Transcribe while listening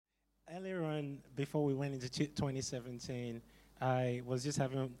on before we went into 2017, I was just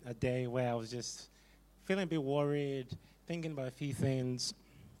having a day where I was just feeling a bit worried, thinking about a few things,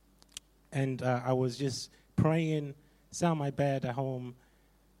 and I was just praying, sat on my bed at home.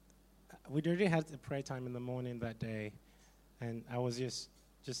 We'd already had a prayer time in the morning that day, and I was just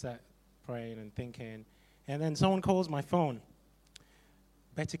sat praying and thinking, and then someone calls my phone,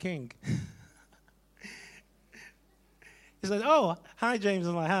 Betty King. He's like, "Oh, hi, James."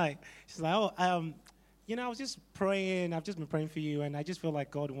 I'm like, "Hi." She's like, "Oh, I was just praying. I've just been praying for you, and I just feel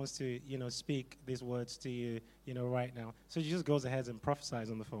like God wants to, speak these words to you, right now." So she just goes ahead and prophesies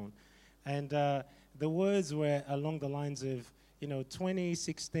on the phone. And the words were along the lines of,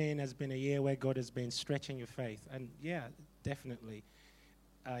 2016 has been a year where God has been stretching your faith. And yeah, definitely.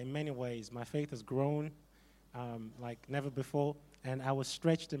 In many ways, my faith has grown like never before, and I was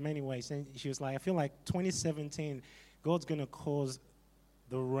stretched in many ways. And she was like, "I feel like 2017, God's going to cause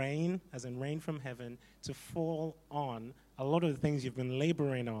the rain, as in rain from heaven, to fall on a lot of the things you've been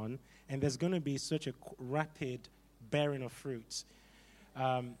laboring on, and there's going to be such a rapid bearing of fruits."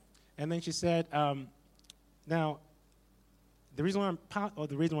 And then she said, now, the reason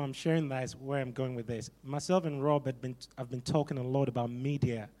why I'm sharing that is where I'm going with this. Myself and Rob have been talking a lot about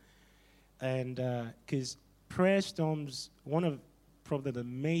media, and because Prayer Storms, one of probably the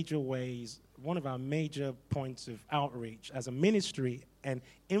major ways, one of our major points of outreach as a ministry and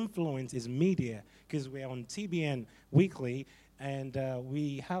influence is media, because we're on TBN weekly, and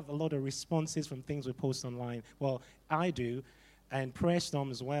we have a lot of responses from things we post online. Well, I do, and Prayer Storm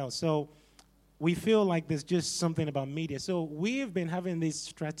as well. So we feel like there's just something about media. So we have been having these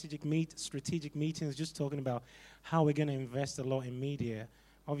strategic meetings, just talking about how we're going to invest a lot in media.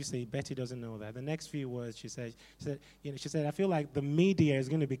 Obviously, Betty doesn't know that. The next few words she said, "I feel like the media is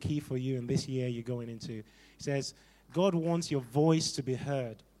going to be key for you in this year you're going into." She says, "God wants your voice to be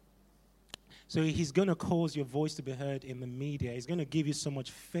heard. So he's going to cause your voice to be heard in the media. He's going to give you so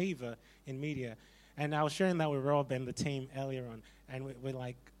much favor in media." And I was sharing that with Rob and the team earlier on, and we're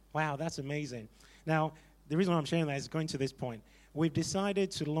like, wow, that's amazing. Now, the reason why I'm sharing that is going to this point. We've decided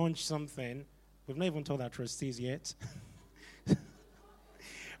to launch something. We've not even told our trustees yet.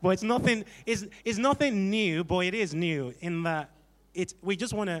 But it's nothing new, but it is new in that we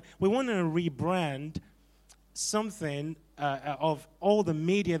want to rebrand something of all the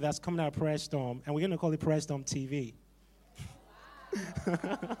media that's coming out of Prayer Storm, and we're going to call it Prayer Storm TV.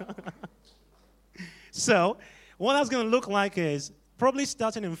 So what that's going to look like is probably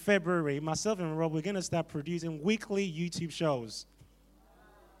starting in February, myself and Rob, we're going to start producing weekly YouTube shows.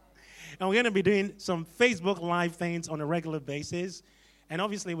 And we're going to be doing some Facebook Live things on a regular basis. And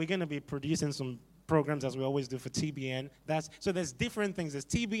obviously, we're going to be producing some programs as we always do for TBN. So there's different things. There's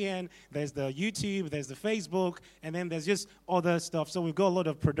TBN, there's the YouTube, there's the Facebook, and then there's just other stuff. So we've got a lot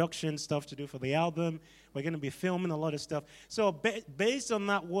of production stuff to do for the album. We're going to be filming a lot of stuff. So based on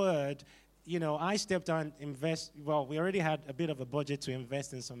that word, I stepped on invest. Well, we already had a bit of a budget to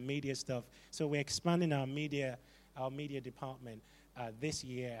invest in some media stuff. So we're expanding our media department this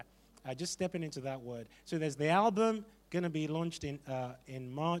year. Just stepping into that word. So there's the album going to be launched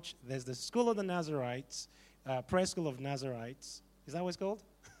in March. There's the School of the Nazarites, Prayer School of Nazarites. Is that what it's called?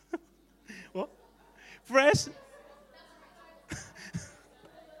 What? Press?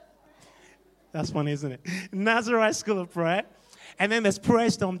 That's funny, isn't it? Nazarite School of Prayer. And then there's Prayer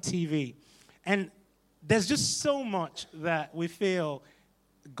Storm TV. And there's just so much that we feel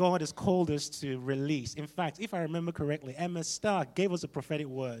God has called us to release. In fact, if I remember correctly, Emma Stark gave us a prophetic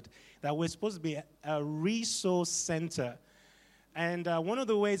word that we're supposed to be a resource center. And one of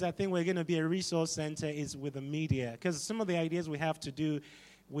the ways I think we're going to be a resource center is with the media, because some of the ideas we have to do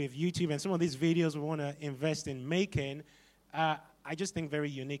with YouTube and some of these videos we want to invest in making, I just think very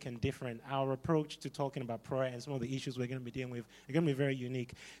unique and different. Our approach to talking about prayer and some of the issues we're going to be dealing with are going to be very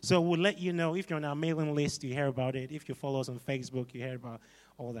unique. So we'll let you know. If you're on our mailing list, you hear about it. If you follow us on Facebook, you hear about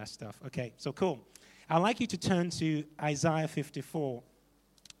all that stuff. Okay, so cool. I'd like you to turn to Isaiah 54.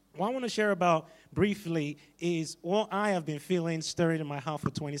 What I want to share about briefly is what I have been feeling stirring in my heart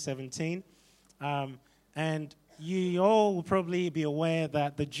for 2017. And you all will probably be aware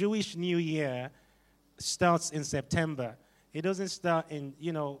that the Jewish New Year starts in September. It doesn't start in,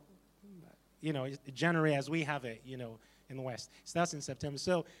 January as we have it, in the West. It starts in September.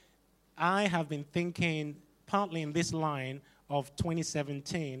 So I have been thinking partly in this line of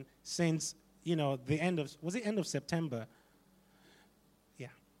 2017 since, the end of September? Yeah.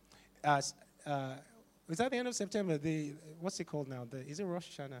 Was that the end of September? What's it called now? Is it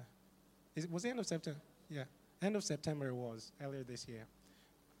Rosh Hashanah? Was it end of September? Yeah. End of September it was, earlier this year.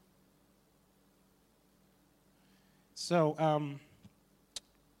 So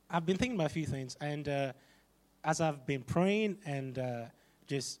I've been thinking about a few things, and as I've been praying and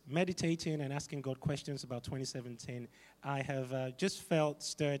just meditating and asking God questions about 2017, I have just felt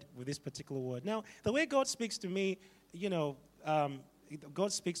stirred with this particular word. Now, the way God speaks to me,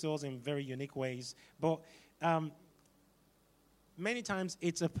 God speaks to us in very unique ways, but many times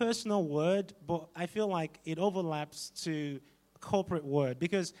it's a personal word, but I feel like it overlaps to a corporate word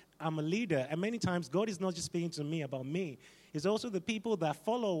because I'm a leader, and many times God is not just speaking to me about me. It's also the people that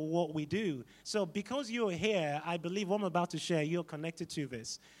follow what we do. So because you're here, I believe what I'm about to share, you're connected to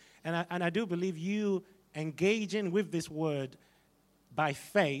this. And I do believe you engaging with this word by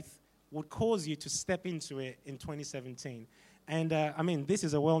faith would cause you to step into it in 2017. And this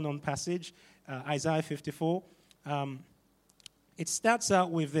is a well-known passage, Isaiah 54. It starts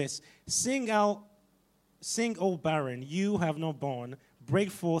out with this: Sing, O barren, you have not borne,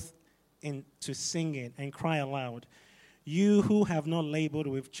 break forth into singing and cry aloud. You who have not labored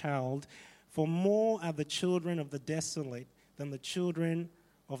with child, for more are the children of the desolate than the children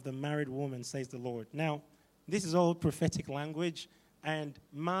of the married woman, says the Lord. Now, this is all prophetic language, and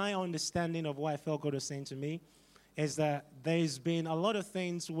my understanding of what I felt God was saying to me is that there's been a lot of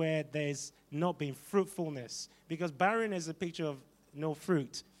things where there's not been fruitfulness, because barren is a picture of no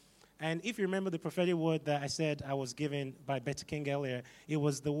fruit. And if you remember the prophetic word that I said I was given by Betty King earlier, it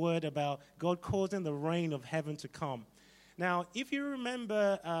was the word about God causing the rain of heaven to come. Now, if you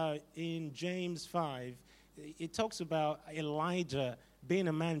remember in James 5, it talks about Elijah being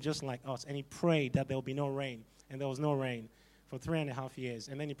a man just like us, and he prayed that there will be no rain, and there was no rain for 3.5 years.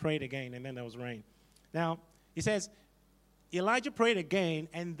 And then he prayed again, and then there was rain. Now, he says, Elijah prayed again,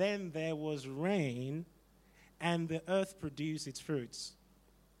 and then there was rain, and the earth produced its fruits.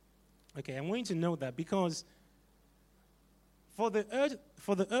 Okay, I'm going to note that because for the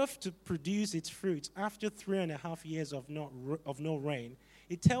earth to produce its fruits after 3.5 years of no rain,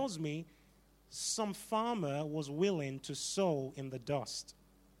 it tells me some farmer was willing to sow in the dust.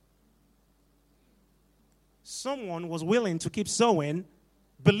 Someone was willing to keep sowing,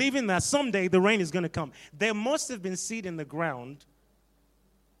 believing that someday the rain is going to come. There must have been seed in the ground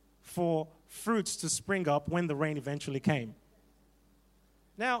for fruits to spring up when the rain eventually came.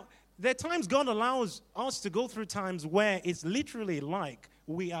 Now, there are times God allows us to go through times where it's literally like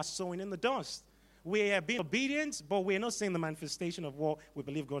we are sowing in the dust. We are being obedient, but we are not seeing the manifestation of what we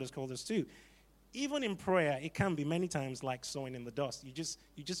believe God has called us to. Even in prayer, it can be many times like sowing in the dust. You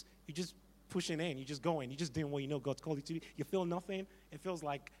just pushing in. You're just going. You're just doing what you know God's called you to do. You feel nothing. It feels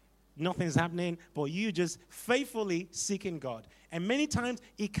like nothing's happening, but you just faithfully seeking God. And many times,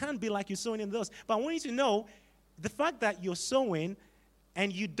 it can be like you're sowing in the dust. But I want you to know, the fact that you're sowing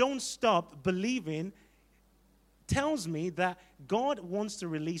and you don't stop believing tells me that God wants to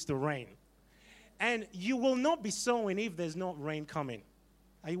release the rain. And you will not be sowing if there's not rain coming.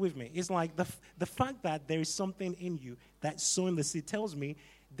 Are you with me? It's like the fact that there is something in you that's sowing the seed tells me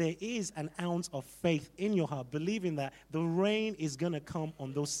there is an ounce of faith in your heart, believing that the rain is going to come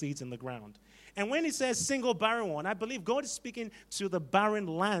on those seeds in the ground. And when it says single barren one, I believe God is speaking to the barren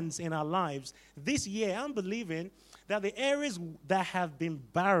lands in our lives. This year, I'm believing that the areas that have been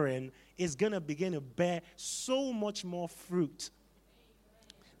barren is going to begin to bear so much more fruit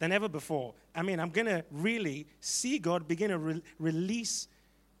than ever before. I'm going to really see God begin to release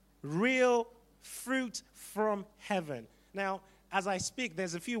real fruit from heaven. Now, as I speak,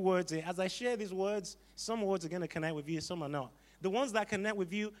 there's a few words here. As I share these words, some words are going to connect with you, some are not. The ones that connect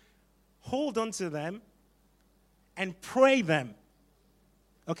with you, hold on to them and pray them.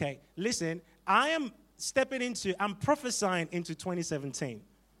 Okay, listen, I'm prophesying into 2017,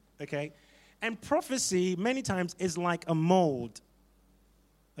 okay? And prophecy, many times, is like a mold,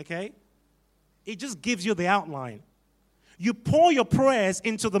 okay? It just gives you the outline. You pour your prayers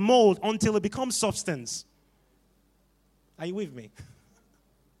into the mold until it becomes substance. Are you with me?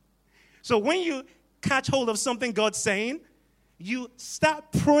 So when you catch hold of something God's saying, you start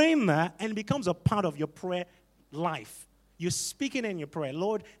praying that, and it becomes a part of your prayer life. You're speaking in your prayer.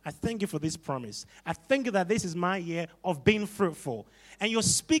 Lord, I thank you for this promise. I thank you that this is my year of being fruitful. And you're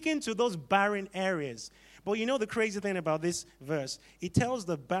speaking to those barren areas. But you know the crazy thing about this verse? It tells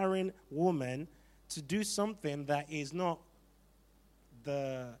the barren woman to do something that is not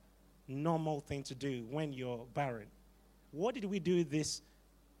the normal thing to do when you're barren. What did we do this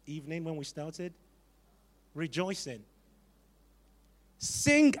evening when we started? Rejoicing.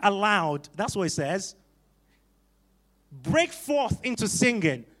 Sing aloud. That's what it says. Break forth into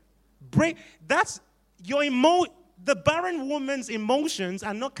singing. That's your the barren woman's emotions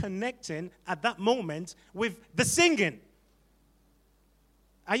are not connecting at that moment with the singing.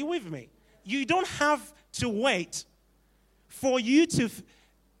 Are you with me? You don't have to wait for you to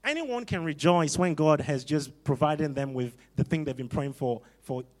anyone can rejoice when God has just provided them with the thing they've been praying for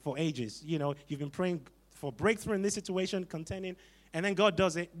ages. You know, you've been praying for breakthrough in this situation, contending, and then God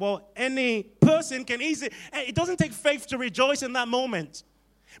does it. Well, any person can easily, it doesn't take faith to rejoice in that moment.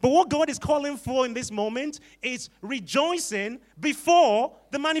 But what God is calling for in this moment is rejoicing before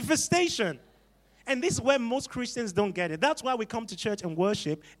the manifestation. And this is where most Christians don't get it. That's why we come to church and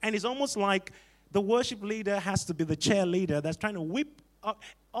worship, and it's almost like the worship leader has to be the cheerleader that's trying to whip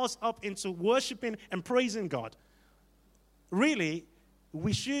us up into worshiping and praising God. Really,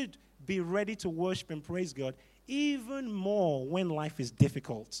 we should be ready to worship and praise God even more when life is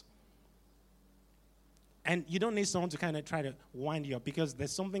difficult. And you don't need someone to kind of try to wind you up, because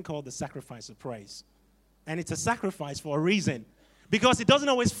there's something called the sacrifice of praise. And it's a sacrifice for a reason, because it doesn't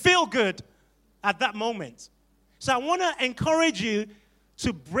always feel good at that moment. So I want to encourage you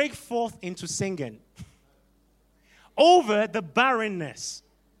to break forth into singing over the barrenness.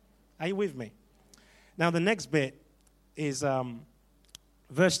 Are you with me? Now the next bit is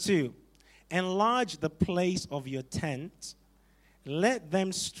verse 2. Enlarge the place of your tent. Let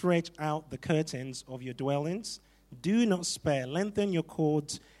them stretch out the curtains of your dwellings. Do not spare. Lengthen your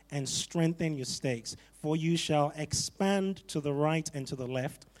cords and strengthen your stakes. For you shall expand to the right and to the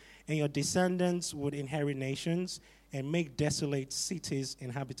left, and your descendants would inherit nations and make desolate cities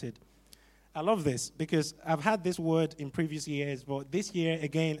inhabited. I love this because I've had this word in previous years, but this year,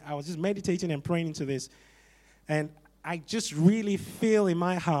 again, I was just meditating and praying into this. And I just really feel in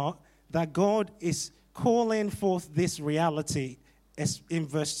my heart that God is calling forth this reality. As in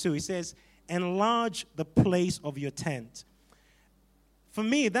verse 2, he says, enlarge the place of your tent. For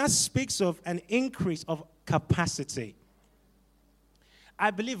me, that speaks of an increase of capacity.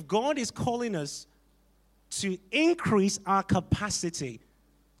 I believe God is calling us to increase our capacity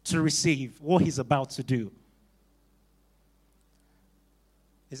to receive what he's about to do.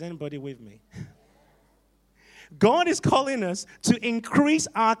 Is anybody with me? God is calling us to increase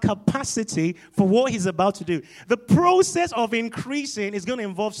our capacity for what he's about to do. The process of increasing is going to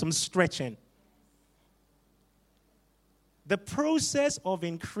involve some stretching. The process of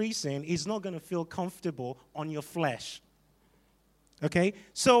increasing is not going to feel comfortable on your flesh. Okay?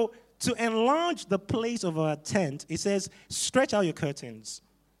 So, to enlarge the place of our tent, it says, stretch out your curtains.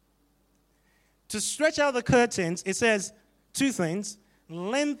 To stretch out the curtains, it says two things.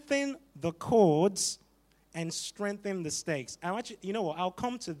 Lengthen the cords and strengthen the stakes. You know what? I'll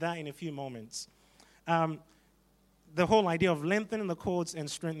come to that in a few moments. The whole idea of lengthening the cords and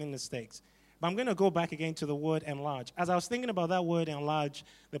strengthening the stakes. But I'm going to go back again to the word enlarge. As I was thinking about that word enlarge,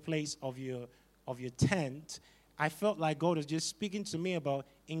 the place of your tent, I felt like God was just speaking to me about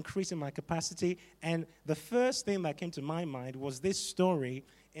increasing my capacity. And the first thing that came to my mind was this story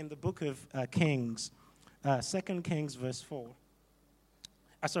in the book of Kings, 2 Kings verse 4.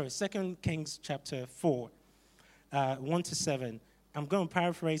 2 Kings chapter 4, 1 to 7. I'm going to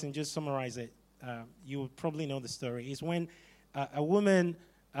paraphrase and just summarize it. You will probably know the story. It's when a woman,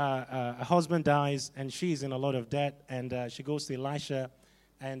 a husband dies, and she's in a lot of debt, and she goes to Elisha,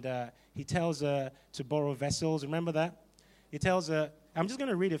 and he tells her to borrow vessels. Remember that? He tells her, I'm just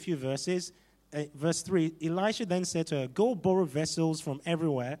going to read a few verses. Verse 3, Elisha then said to her, go borrow vessels from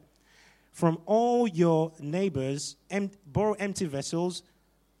everywhere, from all your neighbors, borrow empty vessels.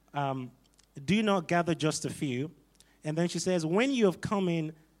 Do not gather just a few. And then she says, when you have come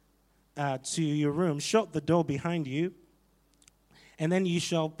in to your room, shut the door behind you, and then you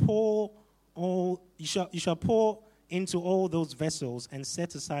shall pour into all those vessels and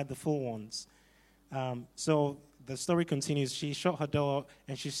set aside the full ones. So the story continues. She shut her door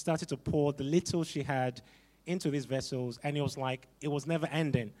and she started to pour the little she had into these vessels, and it was like it was never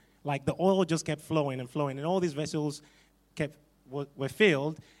ending. Like the oil just kept flowing and flowing, and all these vessels were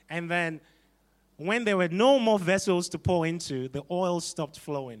filled. And then when there were no more vessels to pour into, the oil stopped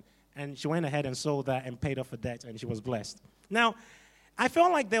flowing. And she went ahead and sold that and paid off her debt, and she was blessed. Now, I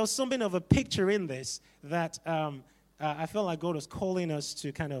felt like there was something of a picture in this that I felt like God was calling us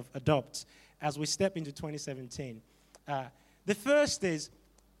to kind of adopt as we step into 2017. The first is,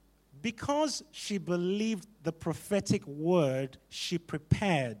 because she believed the prophetic word, she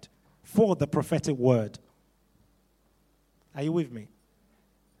prepared for the prophetic word. Are you with me?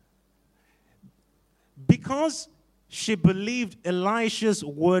 Because she believed Elisha's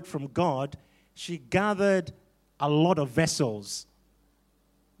word from God, she gathered a lot of vessels.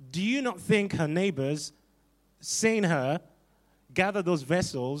 Do you not think her neighbors, seeing her gather those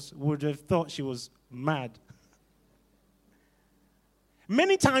vessels, would have thought she was mad?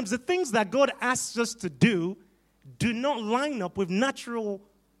 Many times the things that God asks us to do not line up with natural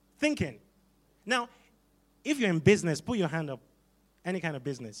thinking. Now, if you're in business, put your hand up Any kind of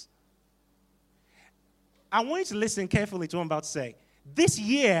business. I want you to listen carefully to what I'm about to say. This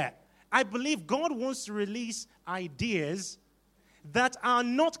year, I believe God wants to release ideas that are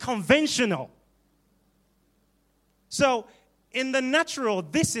not conventional. So, in the natural,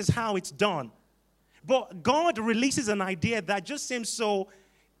 this is how it's done. But God releases an idea that just seems so,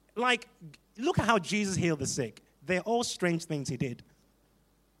 like, look at how Jesus healed the sick. They're all strange things he did.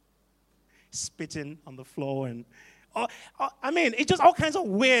 Spitting on the floor and, it's just all kinds of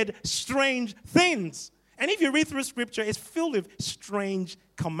weird, strange things. And if you read through Scripture, it's filled with strange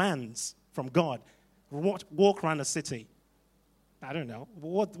commands from God. Walk around the city. I don't know.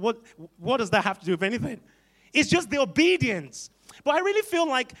 What does that have to do with anything? It's just the obedience. But I really feel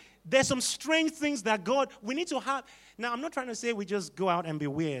like there's some strange things that we need to have. Now, I'm not trying to say we just go out and be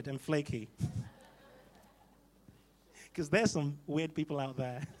weird and flaky. Because there's some weird people out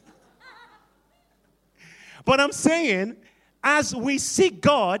there. But I'm saying, as we seek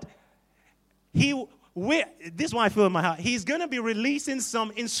God, this is what I feel in my heart. He's going to be releasing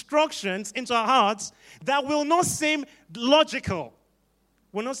some instructions into our hearts that will not seem logical.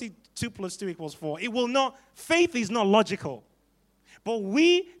 We'll not see 2 + 2 = 4. It will not. Faith is not logical. But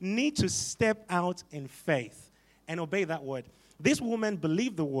we need to step out in faith and obey that word. This woman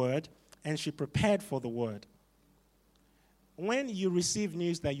believed the word and she prepared for the word. When you receive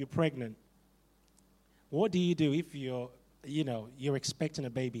news that you're pregnant, what do you do if you're expecting a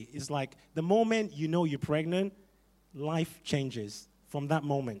baby? It's like the moment you know you're pregnant, life changes from that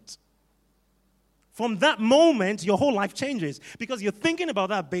moment. From that moment, your whole life changes because you're thinking about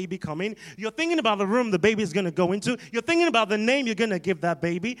that baby coming. You're thinking about the room the baby is going to go into. You're thinking about the name you're going to give that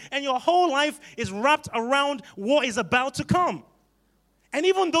baby. And your whole life is wrapped around what is about to come. And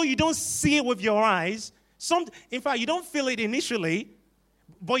even though you don't see it with your eyes, in fact, you don't feel it initially,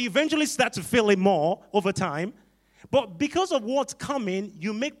 but you eventually start to feel it more over time. But because of what's coming,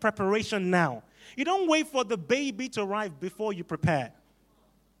 you make preparation now. You don't wait for the baby to arrive before you prepare.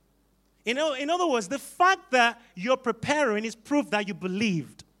 In other words, the fact that you're preparing is proof that you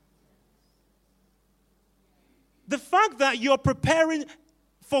believed. The fact that you're preparing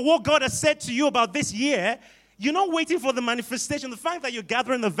for what God has said to you about this year, you're not waiting for the manifestation. The fact that you're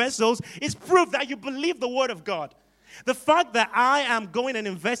gathering the vessels is proof that you believe the word of God. The fact that I am going and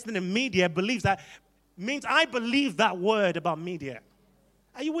investing in media means I believe that word about media.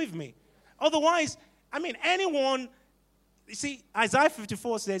 Are you with me? Otherwise, anyone... You see, Isaiah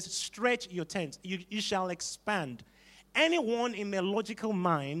 54 says, stretch your tent, you shall expand. Anyone in their logical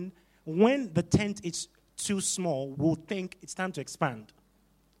mind, when the tent is too small, will think it's time to expand.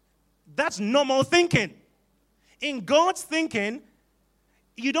 That's normal thinking. In God's thinking,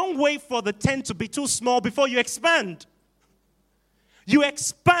 you don't wait for the tent to be too small before you expand. You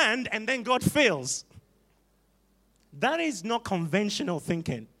expand and then God fills. That is not conventional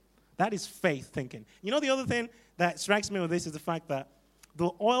thinking. That is faith thinking. You know the other thing that strikes me with this is the fact that the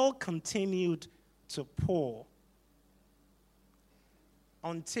oil continued to pour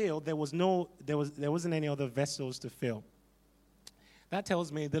until there wasn't any other vessels to fill. That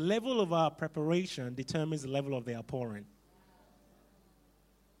tells me the level of our preparation determines the level of the outpouring.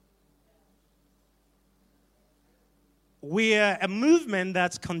 We're a movement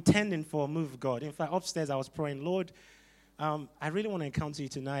that's contending for a move of God. In fact, upstairs I was praying, Lord, I really want to encounter you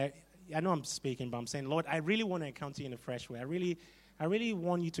tonight. I know I'm speaking, but I'm saying, Lord, I really want to encounter you in a fresh way. I really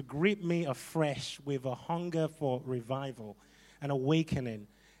want you to grip me afresh with a hunger for revival and awakening.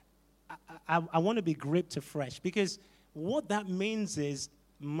 I want to be gripped afresh because what that means is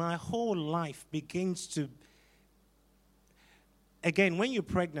my whole life begins to... Again, when you're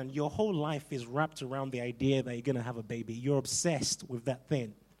pregnant, your whole life is wrapped around the idea that you're going to have a baby. You're obsessed with that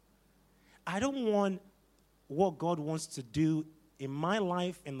thing. I don't want what God wants to do in my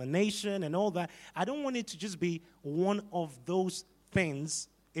life, in the nation, and all that. I don't want it to just be one of those things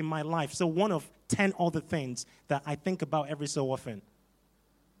in my life. So one of 10 other things that I think about every so often.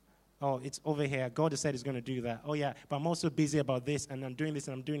 Oh, it's over here. God has said he's going to do that. Oh, yeah, but I'm also busy about this, and I'm doing this,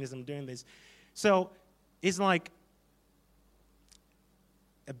 and I'm doing this, and I'm doing this. So it's like...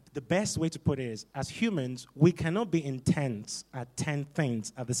 The best way to put it is, as humans, we cannot be intense at 10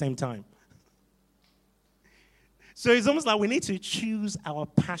 things at the same time. So it's almost like we need to choose our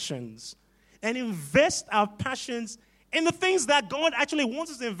passions and invest our passions in the things that God actually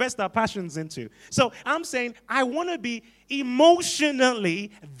wants us to invest our passions into. So I'm saying I want to be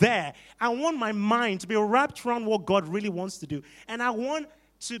emotionally there. I want my mind to be wrapped around what God really wants to do. And I want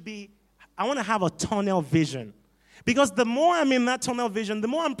to have a tunnel vision. Because the more I'm in that tunnel vision, the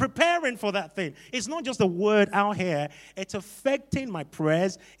more I'm preparing for that thing. It's not just a word out here. It's affecting my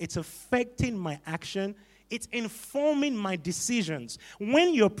prayers. It's affecting my action. It's informing my decisions.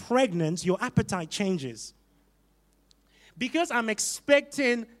 When you're pregnant, your appetite changes. Because I'm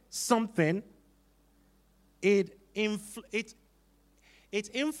expecting something, it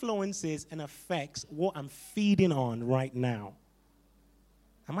influences and affects what I'm feeding on right now.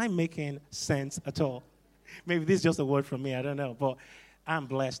 Am I making sense at all? Maybe this is just a word from me, I don't know, but I'm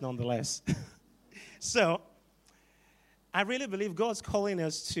blessed nonetheless. So, I really believe God's calling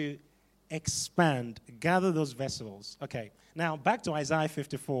us to expand, gather those vessels. Okay, now back to Isaiah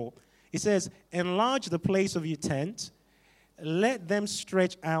 54. It says, enlarge the place of your tent, let them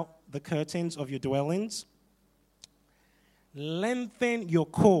stretch out the curtains of your dwellings, lengthen your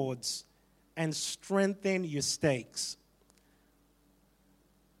cords, and strengthen your stakes.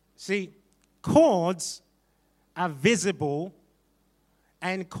 See, cords are visible,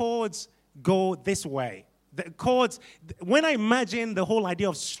 and cords go this way. The cords, when I imagine the whole idea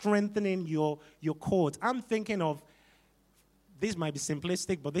of strengthening your cords, I'm thinking of, this might be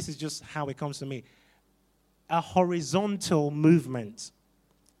simplistic, but this is just how it comes to me, a horizontal movement.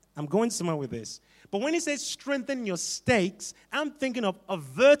 I'm going somewhere with this. But when it says strengthen your stakes, I'm thinking of a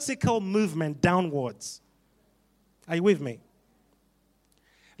vertical movement downwards. Are you with me?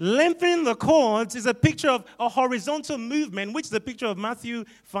 Lengthening the cords is a picture of a horizontal movement, which is a picture of Matthew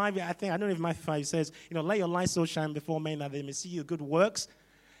 5. I don't know if Matthew 5 says, let your light so shine before men that they may see your good works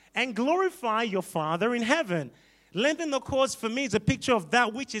and glorify your Father in heaven. Lengthening the cords for me is a picture of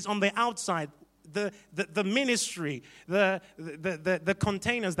that which is on the outside, the ministry, the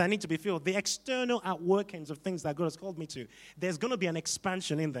containers that need to be filled, the external outworkings of things that God has called me to. There's going to be an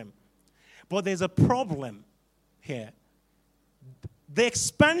expansion in them. But there's a problem here. The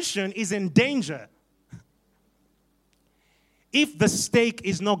expansion is in danger if the stake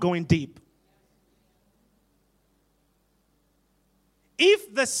is not going deep.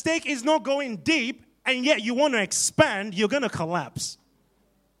 If the stake is not going deep and yet you want to expand, you're going to collapse.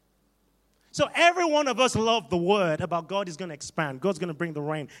 So every one of us love the word about God is going to expand. God's going to bring the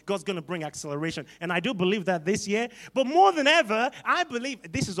rain. God's going to bring acceleration. And I do believe that this year. But more than ever, I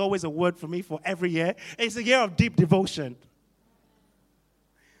believe, this is always a word for me for every year, it's a year of deep devotion.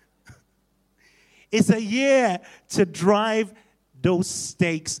 It's a year to drive those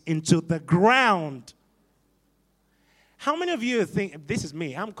stakes into the ground. How many of you think, this is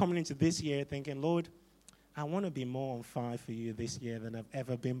me, I'm coming into this year thinking, Lord, I want to be more on fire for you this year than I've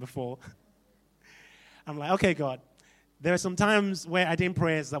ever been before. I'm like, okay, God, there are some times where I didn't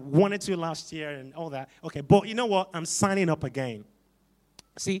pray as I wanted to last year and all that. Okay, but you know what? I'm signing up again.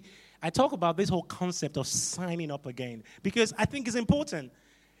 See, I talk about this whole concept of signing up again because I think it's important.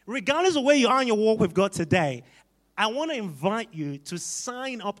 Regardless of where you are in your walk with God today, I want to invite you to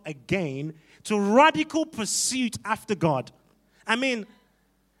sign up again to radical pursuit after God. I mean,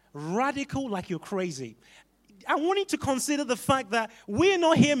 radical like you're crazy. I want you to consider the fact that we're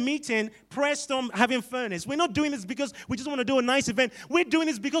not here meeting, prayer storm, having furnace. We're not doing this because we just want to do a nice event. We're doing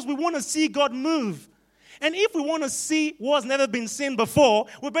this because we want to see God move. And if we want to see what's never been seen before,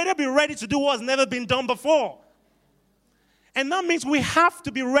 we better be ready to do what's never been done before. And that means we have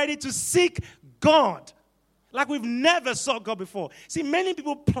to be ready to seek God like we've never sought God before. See, many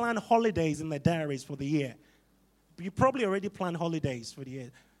people plan holidays in their diaries for the year. You probably already planned holidays for the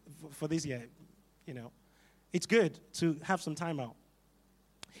year, for this year. It's good to have some time out.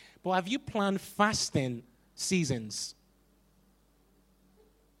 But have you planned fasting seasons?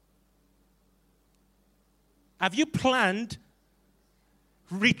 Have you planned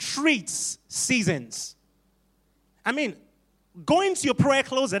retreats seasons? I mean, go into your prayer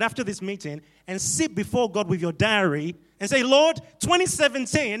closet after this meeting and sit before God with your diary and say, Lord,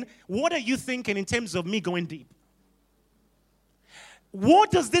 2017, what are you thinking in terms of me going deep?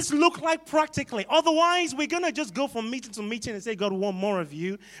 What does this look like practically? Otherwise, we're going to just go from meeting to meeting and say, God, we want more of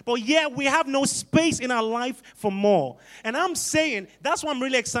you. But yet, we have no space in our life for more. And I'm saying, that's why I'm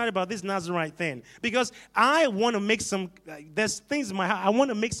really excited about this Nazarite thing. Because I want to make there's things in my heart. I want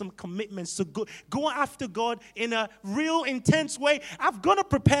to make some commitments to go after God in a real intense way. I've got to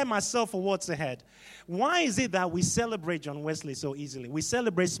prepare myself for what's ahead. Why is it that we celebrate John Wesley so easily? We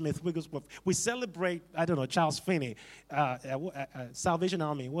celebrate Smith Wigglesworth. We celebrate, Charles Finney, Salvation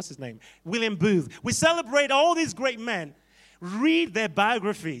Army, what's his name? William Booth. We celebrate all these great men. Read their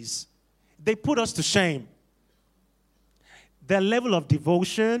biographies. They put us to shame. Their level of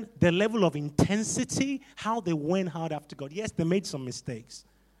devotion, their level of intensity, how they went hard after God. Yes, they made some mistakes.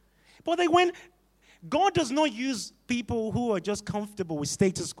 But God does not use people who are just comfortable with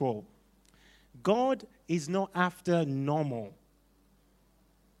status quo. God is not after normal.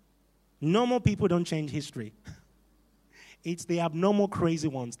 Normal people don't change history. It's the abnormal, crazy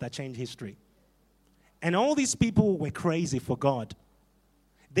ones that change history. And all these people were crazy for God.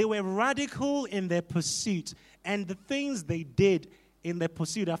 They were radical in their pursuit. And the things they did in their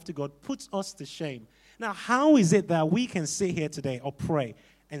pursuit after God puts us to shame. Now, how is it that we can sit here today or pray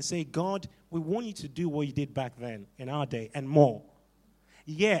and say, God, we want you to do what you did back then in our day and more?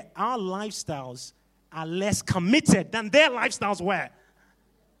 Yeah, our lifestyles are less committed than their lifestyles were.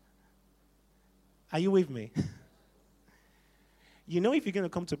 Are you with me? You know, if you're going to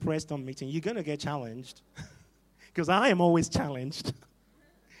come to Preston meeting, you're going to get challenged. Because I am always challenged.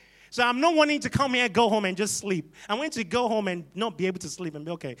 So I'm not wanting to come here, go home, and just sleep. I want to go home and not be able to sleep and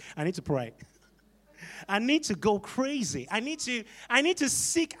be, okay, I need to pray. I need to go crazy. I need to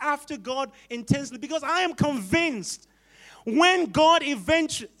seek after God intensely because I am convinced when God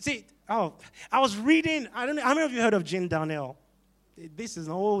eventually... I was reading, I don't know, how many of you heard of Jean Darnell? This is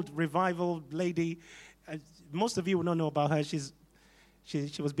an old revival lady. Most of you will not know about her.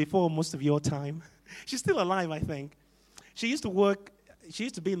 She was before most of your time. She's still alive, I think. She used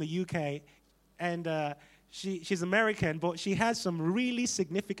to be in the UK, and she's American, but she has some really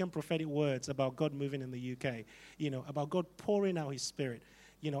significant prophetic words about God moving in the UK, about God pouring out his spirit,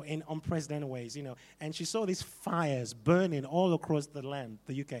 in unprecedented ways, And she saw these fires burning all across the land,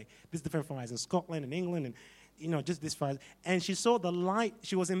 the UK. These different fires in Scotland and England and, just these fires. And she saw the light.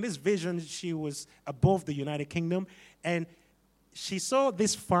 She was in this vision. She was above the United Kingdom. And she saw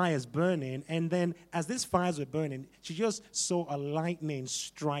these fires burning. And then as these fires were burning, she just saw a lightning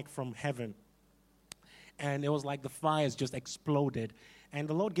strike from heaven. And it was like the fires just exploded. And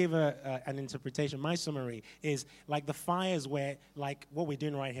the Lord gave her an interpretation. My summary is like the fires were like what we're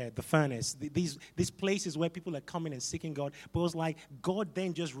doing right here, the furnace. These places where people are coming and seeking God. But it was like God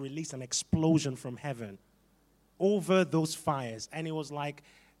then just released an explosion from heaven over those fires. And it was like,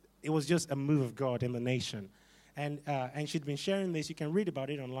 it was just a move of God in the nation. And she'd been sharing this. You can read about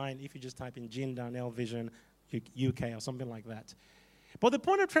it online if you just type in Jean Darnell Vision UK or something like that. But the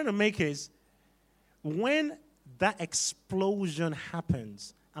point I'm trying to make is when that explosion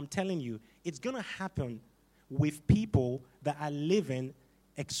happens, I'm telling you, it's going to happen with people that are living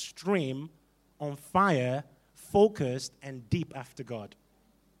extreme, on fire, focused, and deep after God.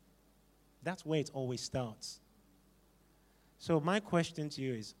 That's where it always starts. So my question to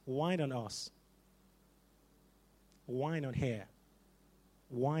you is, why not us? Why not here?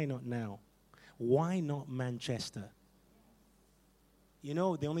 Why not now? Why not Manchester? The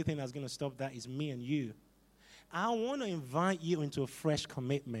only thing that's going to stop that is me and you. I want to invite you into a fresh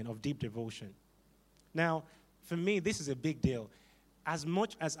commitment of deep devotion. Now, for me, this is a big deal. As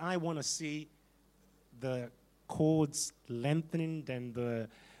much as I want to see the cords lengthening and the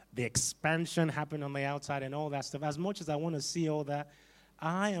expansion happen on the outside and all that stuff, as much as I want to see all that,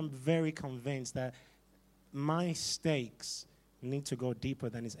 I am very convinced that my stakes need to go deeper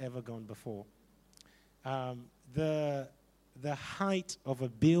than it's ever gone before. The height of a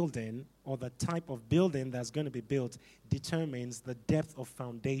building or the type of building that's going to be built determines the depth of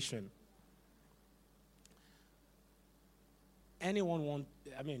foundation.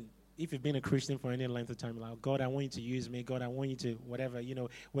 If you've been a Christian for any length of time, like, God, I want you to use me. God, I want you to whatever,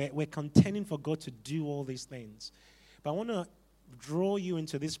 we're contending for God to do all these things. But I want to draw you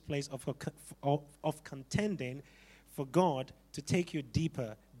into this place of contending for God to take you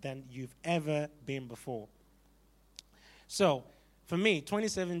deeper than you've ever been before. So, for me,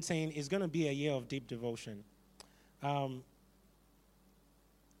 2017 is going to be a year of deep devotion.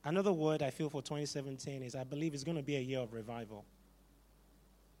 Another word I feel for 2017 is I believe it's going to be a year of revival.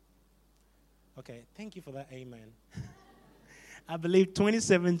 Okay, thank you for that amen. I believe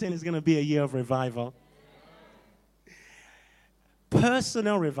 2017 is going to be a year of revival.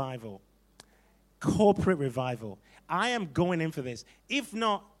 Personal revival. Corporate revival. I am going in for this. If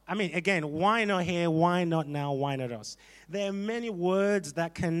not, again, why not here? Why not now? Why not us? There are many words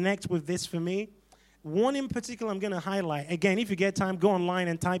that connect with this for me. One in particular I'm going to highlight. Again, if you get time, go online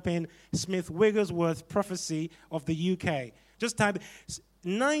and type in Smith Wigglesworth Prophecy of the UK. Just type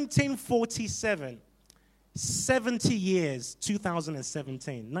 1947, 70 years,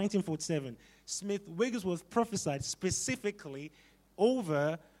 2017. 1947, Smith Wigglesworth prophesied specifically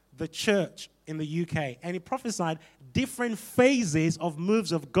over the church in the UK. And he prophesied different phases of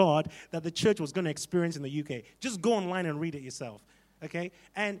moves of God that the church was going to experience in the UK. Just go online and read it yourself. Okay?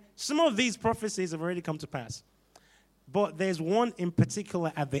 And some of these prophecies have already come to pass. But there's one in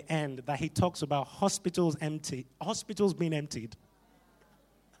particular at the end that he talks about hospitals being emptied.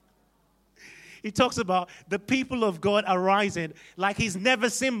 He talks about the people of God arising like he's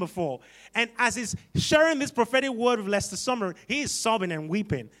never seen before. And as he's sharing this prophetic word with Lester Summer, he is sobbing and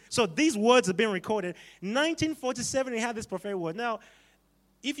weeping. So these words have been recorded. 1947, he had this prophetic word. Now,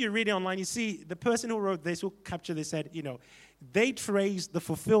 if you read it online, you see the person who wrote this, who captured this, said, they trace the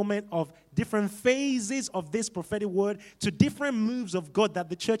fulfillment of different phases of this prophetic word to different moves of God that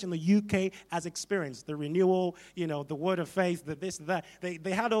the church in the UK has experienced. The renewal, the word of faith, the this, that.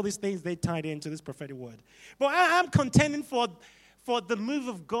 They had all these things they tied into this prophetic word. But I'm contending for the move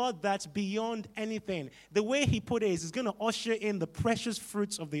of God that's beyond anything. The way he put it is he's going to usher in the precious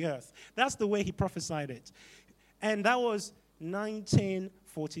fruits of the earth. That's the way he prophesied it. And that was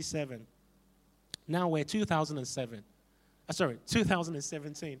 1947. Now we're 2017.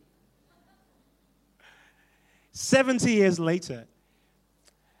 70 years later,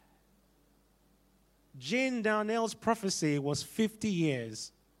 Jean Darnell's prophecy was 50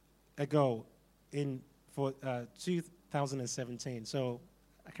 years ago for 2017. So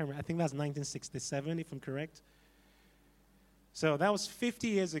I can't remember. I think that's 1967, if I'm correct. So that was 50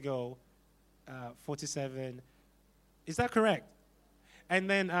 years ago, 47. Is that correct? And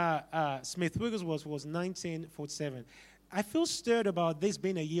then Smith-Wigglesworth was 1947. I feel stirred about this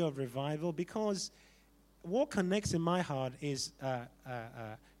being a year of revival because what connects in my heart is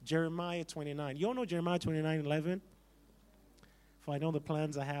Jeremiah 29. You all know Jeremiah 29:11? For I know the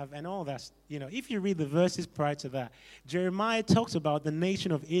plans I have and all that. If you read the verses prior to that, Jeremiah talks about the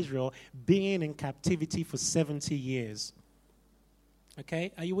nation of Israel being in captivity for 70 years.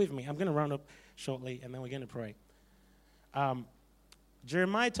 Okay? Are you with me? I'm going to round up shortly and then we're going to pray.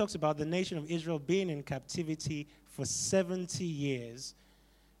 Jeremiah talks about the nation of Israel being in captivity for 70 years.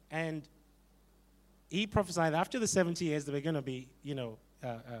 And he prophesied after the 70 years they were going to be,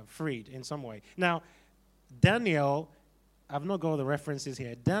 freed in some way. Now, Daniel, I've not got the references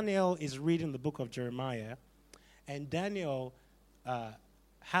here. Daniel is reading the book of Jeremiah. And Daniel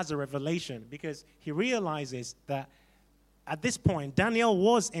has a revelation because he realizes that at this point, Daniel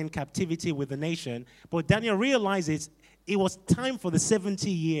was in captivity with the nation. But Daniel realizes it was time for the 70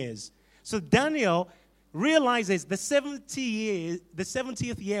 years. So Daniel realizes the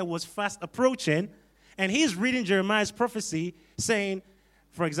 70th year was fast approaching, and he's reading Jeremiah's prophecy saying,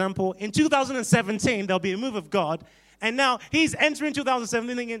 for example, in 2017, there'll be a move of God, and now he's entering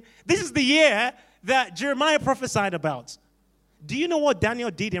 2017 thinking, this is the year that Jeremiah prophesied about. Do you know what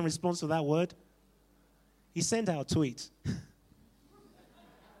Daniel did in response to that word? He sent out a tweet.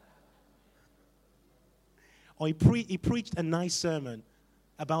 Or he preached a nice sermon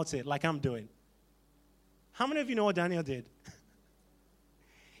about it, like I'm doing. How many of you know what Daniel did?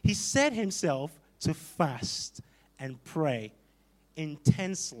 He set himself to fast and pray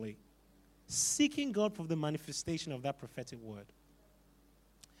intensely, seeking God for the manifestation of that prophetic word.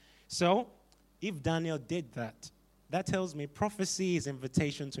 So, if Daniel did that, that tells me prophecy is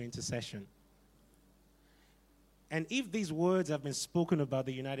invitation to intercession. And if these words have been spoken about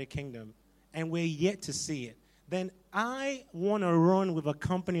the United Kingdom, and we're yet to see it, then I want to run with a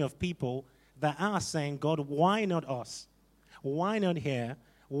company of people that are saying, God, why not us? Why not here?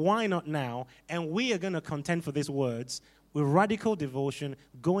 Why not now? And we are going to contend for these words with radical devotion,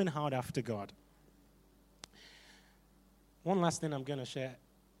 going hard after God. One last thing I'm going to share.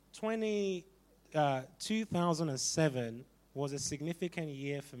 2007 was a significant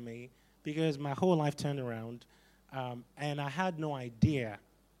year for me because my whole life turned around, and I had no idea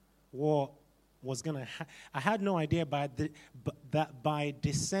what was going to I had no idea that by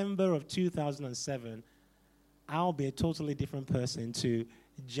December of 2007, I'll be a totally different person to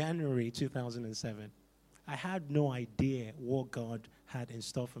January 2007. I had no idea what God had in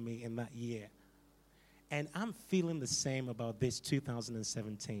store for me in that year. And I'm feeling the same about this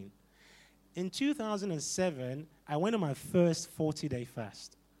 2017. In 2007, I went on my first 40-day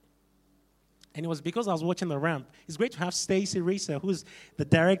fast. And it was because I was watching The Ramp. It's great to have Stacey Risa, who's the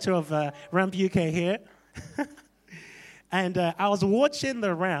director of Ramp UK here. And I was watching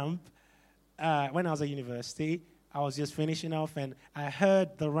The Ramp when I was at university. I was just finishing off, and I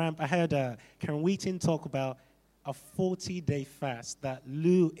heard The Ramp. I heard Karen Wheaton talk about a 40-day fast that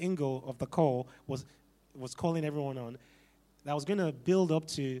Lou Engle of The Call was calling everyone on. That was going to build up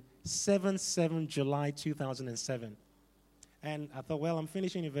to 7 July 2007. And I thought, well, I'm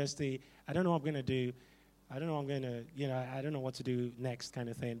finishing university. I don't know what I'm going to do. I don't know what I'm going to, I don't know what to do next kind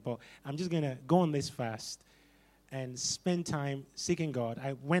of thing. But I'm just going to go on this fast and spend time seeking God.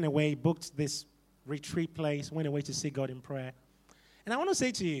 I went away, booked this retreat place, went away to seek God in prayer. And I want to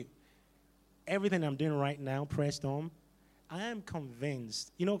say to you, everything I'm doing right now, Prayer Storm, I am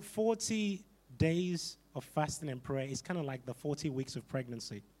convinced. 40 days of fasting and prayer is kind of like the 40 weeks of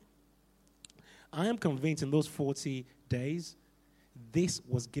pregnancy. I am convinced in those 40 days, this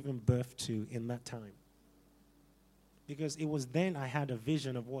was given birth to in that time. Because it was then I had a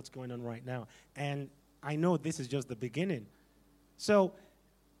vision of what's going on right now. And I know this is just the beginning. So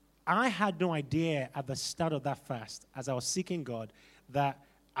I had no idea at the start of that fast, as I was seeking God, that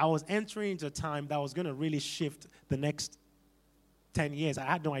I was entering into a time that was going to really shift the next 10 years. I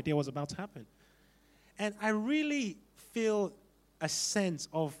had no idea what was about to happen. And I really feel a sense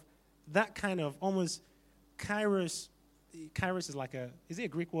of that kind of almost kairos. Kairos is is it a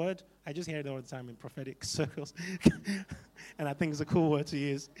Greek word? I just hear it all the time in prophetic circles. And I think it's a cool word to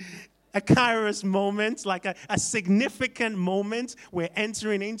use. A kairos moment, like a significant moment we're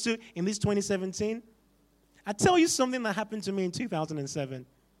entering into in this 2017. I tell you something that happened to me in 2007.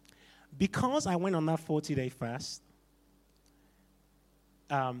 Because I went on that 40-day fast,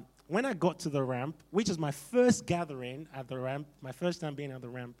 when I got to the ramp, which is my first gathering at the ramp, my first time being at the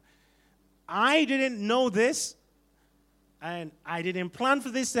ramp, I didn't know this, and I didn't plan for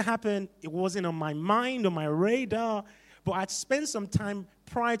this to happen. It wasn't on my mind, on my radar, but I'd spent some time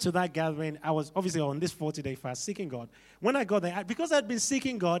prior to that gathering. I was obviously on this 40-day fast seeking God. When I got there, because I'd been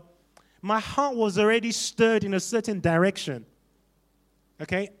seeking God, my heart was already stirred in a certain direction.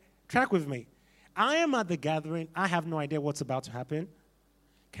 Okay? Track with me. I am at the gathering. I have no idea what's about to happen.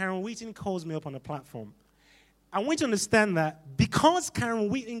 Karen Wheaton calls me up on the platform. I want you to understand that because Karen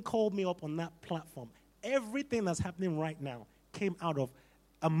Wheaton called me up on that platform, everything that's happening right now came out of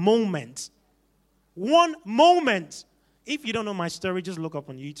a moment. One moment. If you don't know my story, just look up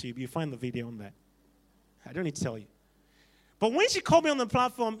on YouTube. You find the video on there. I don't need to tell you. But when she called me on the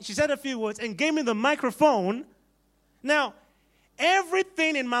platform, she said a few words and gave me the microphone. Now,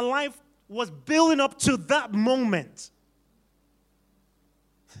 everything in my life was building up to that moment.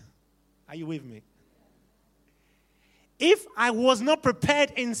 Are you with me? If I was not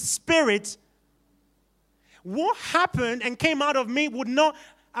prepared in spirit, what happened and came out of me would not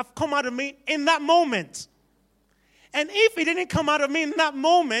have come out of me in that moment. And if it didn't come out of me in that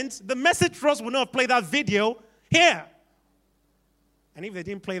moment, the message trust would not have played that video here. And if they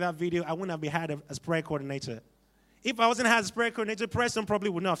didn't play that video, I wouldn't have had as prayer coordinator. If I wasn't had as prayer coordinator, Preston probably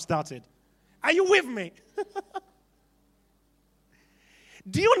would not have started. Are you with me?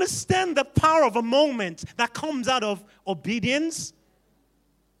 Do you understand the power of a moment that comes out of obedience?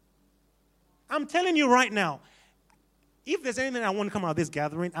 I'm telling you right now, if there's anything I want to come out of this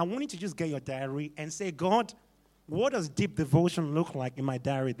gathering, I want you to just get your diary and say, God, what does deep devotion look like in my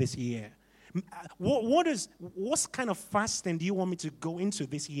diary this year? What kind of fasting do you want me to go into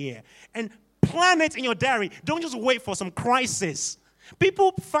this year? And plan it in your diary. Don't just wait for some crisis.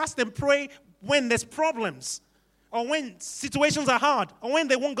 People fast and pray when there's problems, or when situations are hard, or when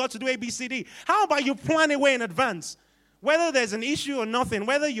they want God to do A, B, C, D. How about you plan it way in advance? Whether there's an issue or nothing,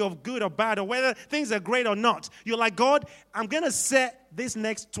 whether you're good or bad, or whether things are great or not, you're like, God, I'm going to set this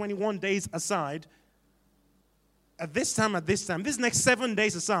next 21 days aside, at this time, this next 7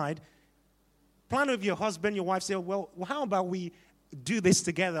 days aside. Plan with your husband, your wife, say, well, how about we do this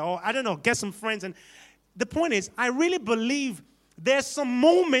together? Or, I don't know, get some friends. And the point is, I really believe there's some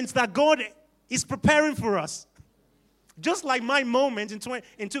moments that God is preparing for us. Just like my moment in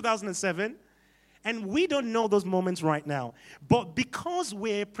 2007. And we don't know those moments right now. But because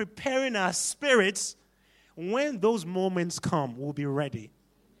we're preparing our spirits, when those moments come, we'll be ready.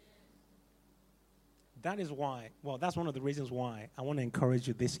 That is why, that's one of the reasons why I want to encourage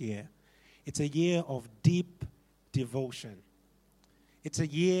you this year. It's a year of deep devotion. It's a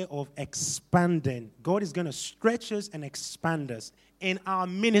year of expanding. God is going to stretch us and expand us in our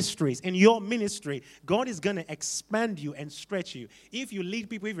ministries, in your ministry. God is going to expand you and stretch you. If you lead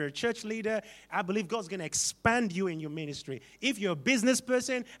people, if you're a church leader, I believe God's going to expand you in your ministry. If you're a business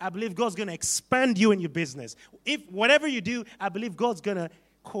person, I believe God's going to expand you in your business. If whatever you do, I believe God's going to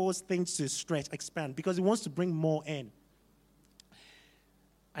cause things to stretch, expand, because He wants to bring more in.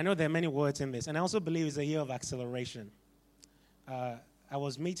 I know there are many words in this, and I also believe it's a year of acceleration. I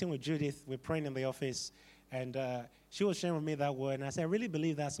was meeting with Judith, we're praying in the office, and she was sharing with me that word, and I said, I really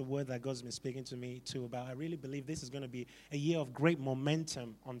believe that's a word that God's been speaking to me too about. I really believe this is going to be a year of great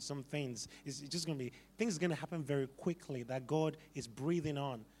momentum on some things. It's just going to be, things are going to happen very quickly that God is breathing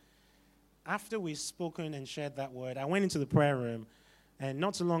on. After we've spoken and shared that word, I went into the prayer room, and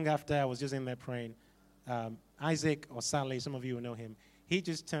not too long after, I was just in there praying. Isaac, or Sally, some of you will know him, he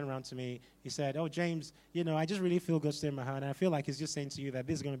just turned around to me. He said, oh, James, I just really feel God stir in my heart. And I feel like He's just saying to you that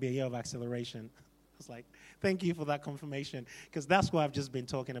this is going to be a year of acceleration. I was like, thank you for that confirmation, because that's what I've just been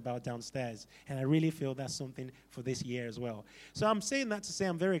talking about downstairs. And I really feel that's something for this year as well. So I'm saying that to say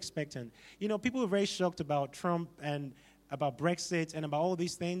I'm very expectant. People are very shocked about Trump and about Brexit and about all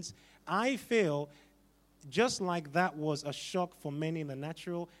these things. I feel just like that was a shock for many in the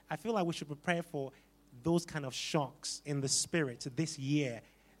natural, I feel like we should prepare for those kind of shocks in the spirit this year,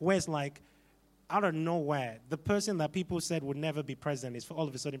 where it's like, out of nowhere, the person that people said would never be president is all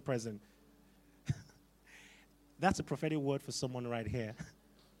of a sudden president. That's a prophetic word for someone right here.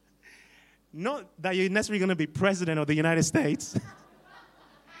 Not that you're necessarily going to be president of the United States,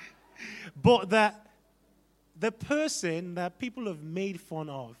 but that the person that people have made fun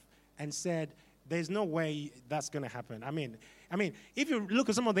of and said, there's no way that's going to happen. I mean, if you look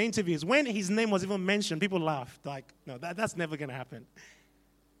at some of the interviews, when his name was even mentioned, people laughed. Like, no, that's never going to happen.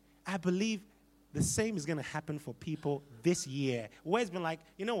 I believe the same is going to happen for people this year, where it's been like,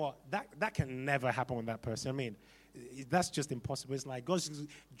 you know what, that can never happen with that person. I mean, that's just impossible. It's like God's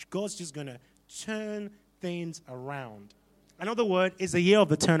just going to turn things around. Another word is the year of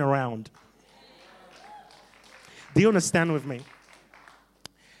the turnaround. Do you understand with me?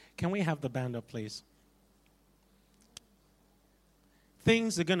 Can we have the band up, please?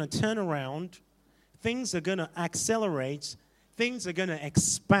 Things are going to turn around. Things are going to accelerate. Things are going to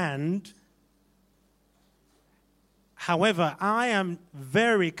expand. However, I am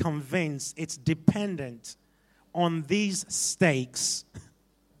very convinced it's dependent on these stakes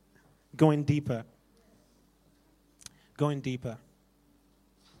going deeper. Going deeper.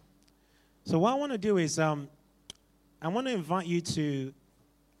 So what I want to do is I want to invite you to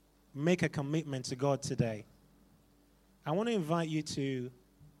make a commitment to God today. I want to invite you to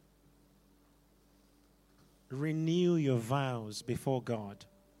renew your vows before God.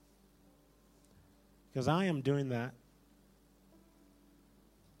 Because I am doing that.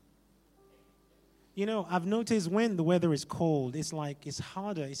 You know, I've noticed when the weather is cold, it's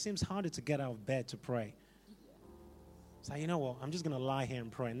harder. It seems harder to get out of bed to pray. So, you know what? I'm just going to lie here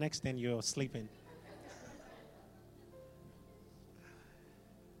and pray. Next thing, you're sleeping.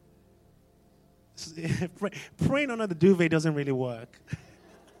 Praying under the duvet doesn't really work.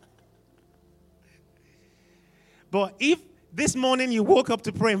 But if this morning you woke up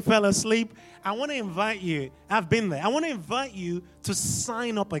to pray and fell asleep, I want to invite you. I've been there. I want to invite you to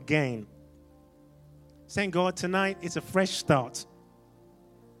sign up again. Saying, God, tonight it's a fresh start.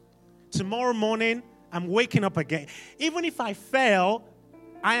 Tomorrow morning, I'm waking up again. Even if I fail,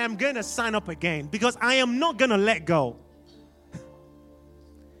 I am going to sign up again because I am not going to let go.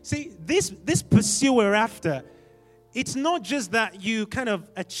 See, this pursuit we're after, it's not just that you kind of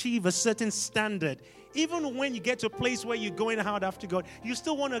achieve a certain standard. Even when you get to a place where you're going hard after God, you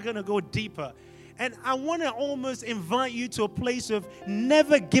still want to go deeper. And I want to almost invite you to a place of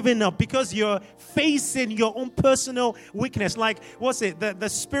never giving up because you're facing your own personal weakness. Like, what's it? The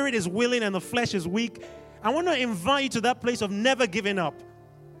spirit is willing and the flesh is weak. I want to invite you to that place of never giving up.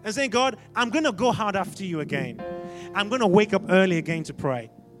 And saying, God, I'm going to go hard after you again. I'm going to wake up early again to pray.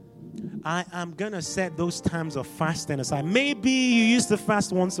 I am going to set those times of fasting aside. Maybe you used to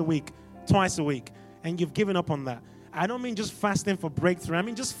fast once a week, twice a week, and you've given up on that. I don't mean just fasting for breakthrough. I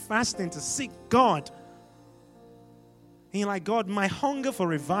mean just fasting to seek God. And you're like, God, my hunger for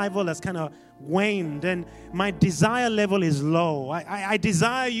revival has kind of waned and my desire level is low. I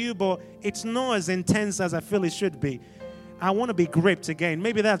desire you, but it's not as intense as I feel it should be. I want to be gripped again.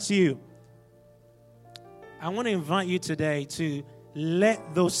 Maybe that's you. I want to invite you today to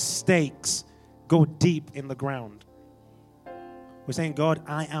let those stakes go deep in the ground. We're saying, God,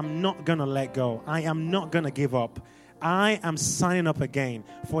 I am not going to let go. I am not going to give up. I am signing up again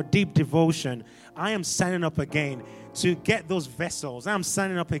for deep devotion. I am signing up again to get those vessels. I'm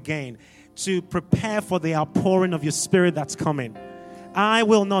signing up again to prepare for the outpouring of your spirit that's coming. I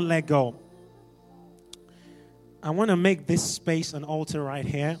will not let go. I want to make this space an altar right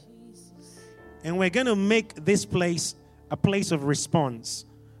here. And we're going to make this place a place of response.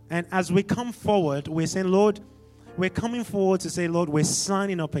 And as we come forward, we're saying, Lord, we're coming forward to say, Lord, we're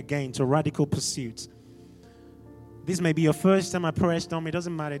signing up again to radical pursuit. This may be your first time at Prayer Storm. It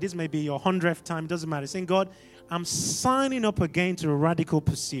doesn't matter. This may be your 100th time. It doesn't matter. Saying, God, I'm signing up again to a radical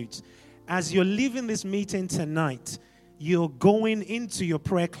pursuit. As you're leaving this meeting tonight, you're going into your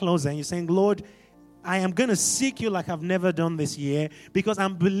prayer closet and you're saying, Lord, I am going to seek you like I've never done this year because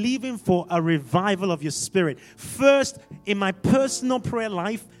I'm believing for a revival of your spirit. First, in my personal prayer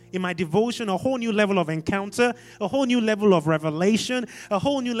life, in my devotion, a whole new level of encounter, a whole new level of revelation, a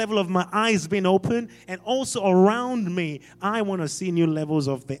whole new level of my eyes being open, and also around me, I want to see new levels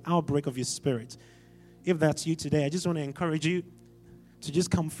of the outbreak of your spirit. If that's you today, I just want to encourage you to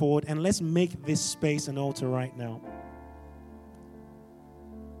just come forward and let's make this space an altar right now.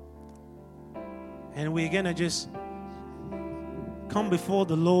 And we're going to just come before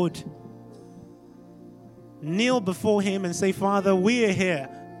the Lord, kneel before Him and say, Father, we are here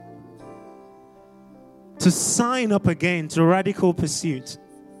to sign up again to radical pursuit.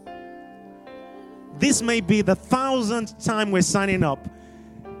 This may be the 1,000th time we're signing up.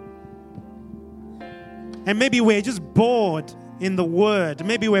 And maybe we're just bored in the word.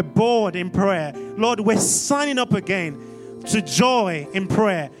 Maybe we're bored in prayer. Lord, we're signing up again to joy in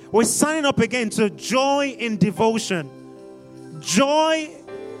prayer. We're signing up again to joy in devotion, joy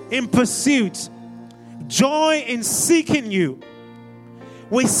in pursuit, joy in seeking you.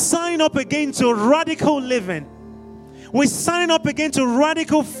 We're signing up again to radical living. We're signing up again to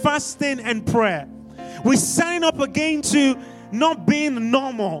radical fasting and prayer. We're signing up again to not being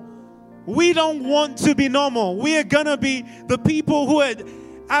normal. We don't want to be normal. We are going to be the people who are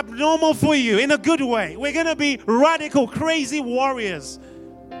abnormal for you in a good way. We're going to be radical, crazy warriors.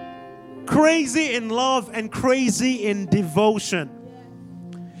 Crazy in love and crazy in devotion.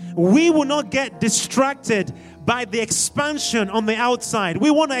 We will not get distracted by the expansion on the outside.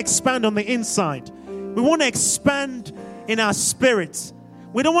 We want to expand on the inside. We want to expand in our spirits.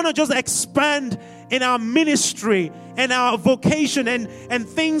 We don't want to just expand in our ministry and our vocation and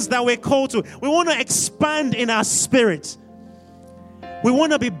things that we're called to. We want to expand in our spirit. We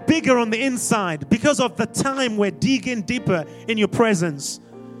want to be bigger on the inside because of the time we're digging deeper in your presence.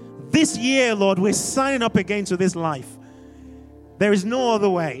 This year, Lord, we're signing up again to this life. There is no other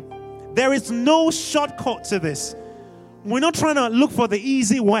way. There is no shortcut to this. We're not trying to look for the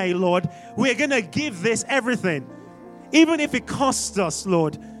easy way, Lord. We're going to give this everything. Even if it costs us,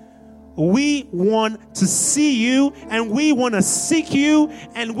 Lord. We want to see you and we want to seek you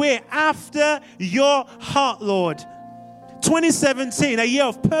and we're after your heart, Lord. 2017, a year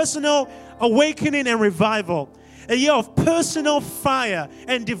of personal awakening and revival. A year of personal fire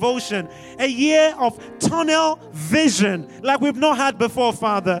and devotion. A year of tunnel vision like we've not had before,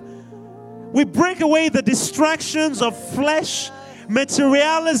 Father. We break away the distractions of flesh,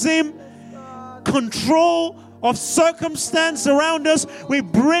 materialism, control of circumstance around us. We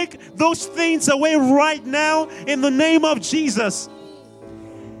break those things away right now in the name of Jesus.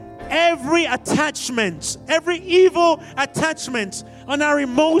 Every attachment, every evil attachment on our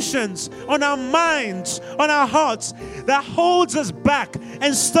emotions, on our minds, on our hearts that holds us back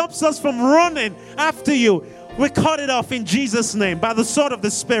and stops us from running after you, we cut it off in Jesus' name by the sword of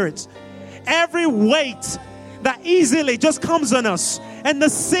the Spirit. Every weight that easily just comes on us and the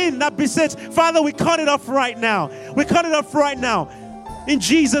sin that besets, Father, we cut it off right now. We cut it off right now in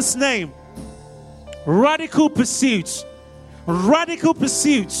Jesus' name. Radical pursuits. Radical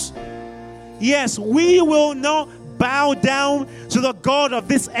pursuits. Yes, we will not bow down to the God of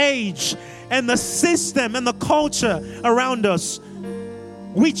this age and the system and the culture around us.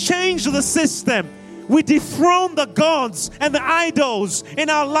 We change the system. We dethrone the gods and the idols in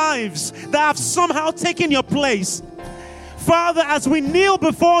our lives that have somehow taken your place. Father, as we kneel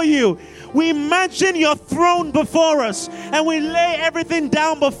before you, we imagine your throne before us and we lay everything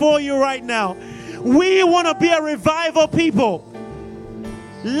down before you right now. We want to be a revival people.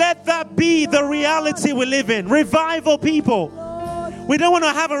 Let that be the reality we live in. Revival people. We don't want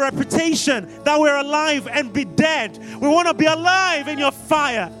to have a reputation that we're alive and be dead. We want to be alive in your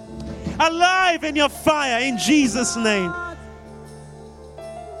fire. Alive in your fire in Jesus' name.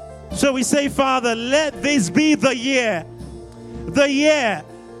 So we say, Father, let this be the year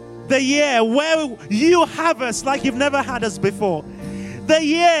where you have us like you've never had us before. The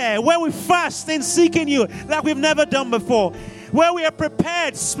year where we fast in seeking you like we've never done before. Where we are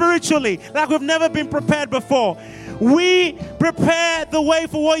prepared spiritually like we've never been prepared before. We prepare the way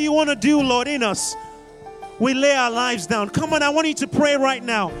for what you want to do, Lord, in us. We lay our lives down. Come on, I want you to pray right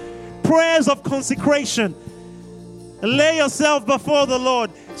now. Prayers of consecration. Lay yourself before the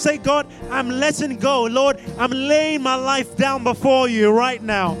Lord. Say, God, I'm letting go. Lord, I'm laying my life down before you right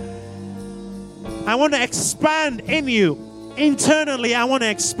now. I want to expand in you. Internally, I want to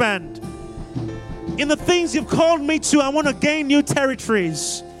expand. In the things you've called me to, I want to gain new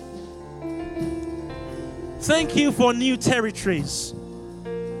territories. Thank you for new territories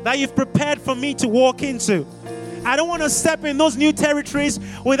that you've prepared for me to walk into. I don't want to step in those new territories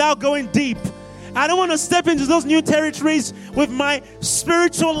without going deep. I don't want to step into those new territories with my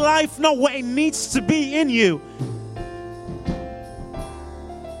spiritual life not where it needs to be in you.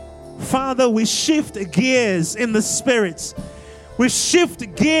 Father, we shift gears in the Spirit. We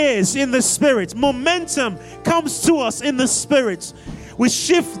shift gears in the Spirit. Momentum comes to us in the Spirit. We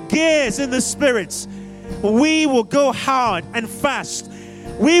shift gears in the Spirit. We will go hard and fast.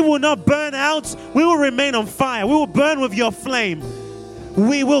 We will not burn out. We will remain on fire. We will burn with your flame.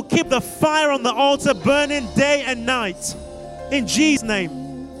 We will keep the fire on the altar burning day and night. In Jesus' name.